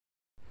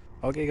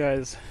Okay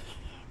guys,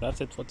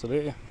 that's it for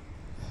today.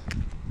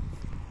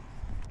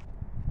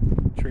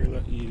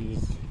 Trailer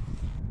is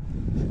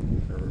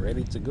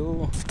ready to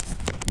go.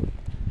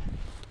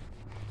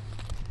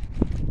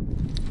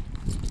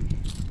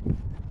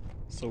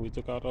 So we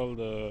took out all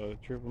the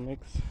triple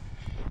mix,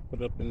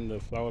 put up in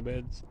the flower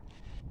beds,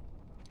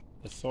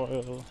 the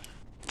soil,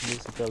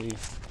 basically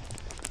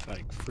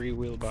like 4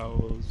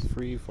 wheelbarrows,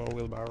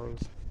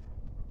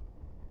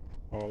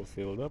 all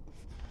filled up.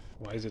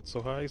 Why is it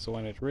so high? So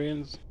when it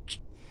rains,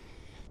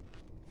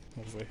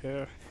 over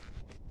here,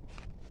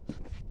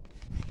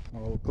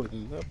 all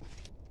cleaned up.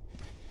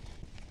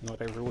 Not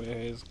everywhere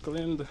is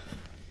cleaned,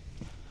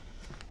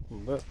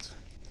 but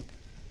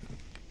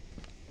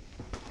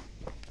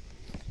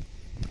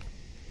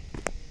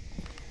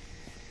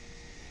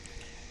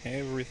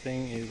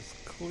everything is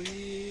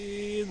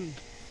clean.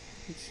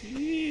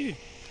 See,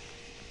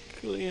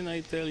 clean,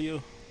 I tell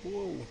you.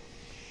 Whoa.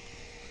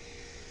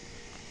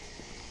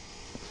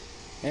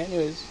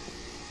 Anyways,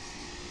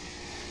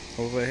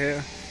 over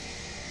here,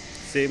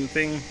 same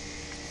thing,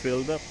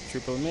 filled up,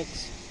 triple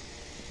mix.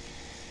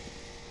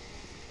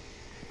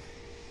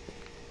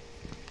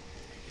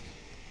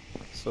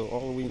 So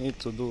all we need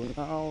to do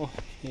now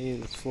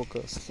is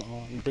focus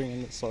on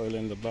bringing the soil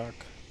in the back,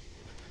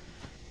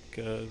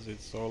 because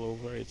it's all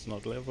over, it's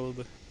not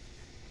leveled.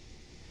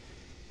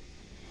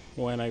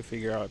 When I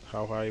figure out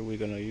how high we're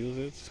gonna use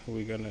it,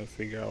 we're gonna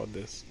figure out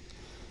this.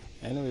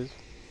 Anyways,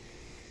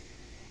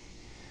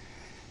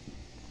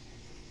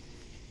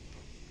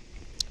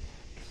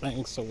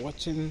 thanks for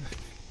watching.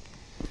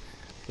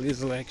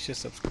 Please like, share,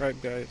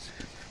 subscribe, guys.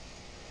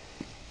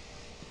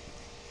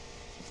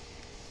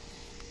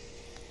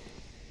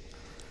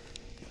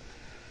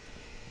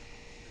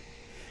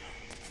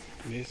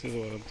 This is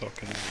what I'm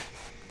talking about.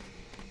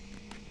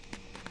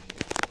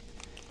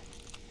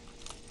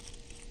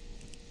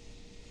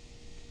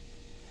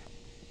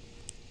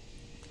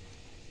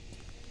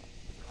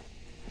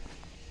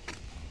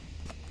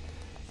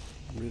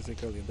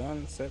 Basically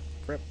done, set,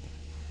 prep,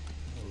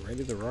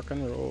 ready to rock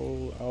and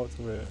roll out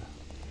there.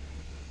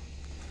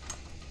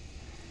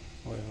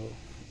 Well,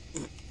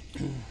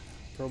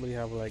 probably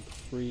have like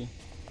 3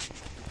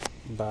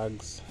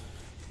 bags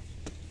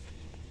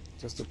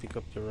just to pick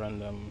up the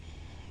random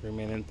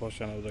remaining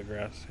portion of the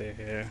grass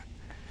here.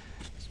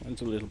 Just 1,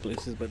 2 little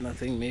places, but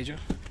nothing major.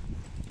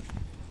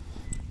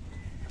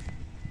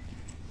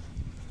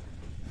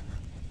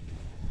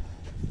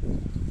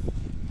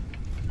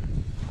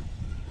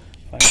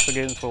 Thanks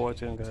again for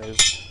watching,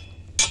 guys.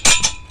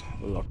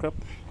 Lock up.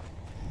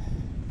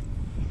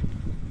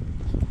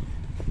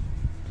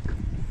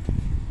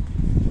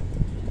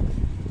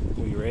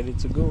 We ready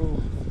to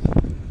go.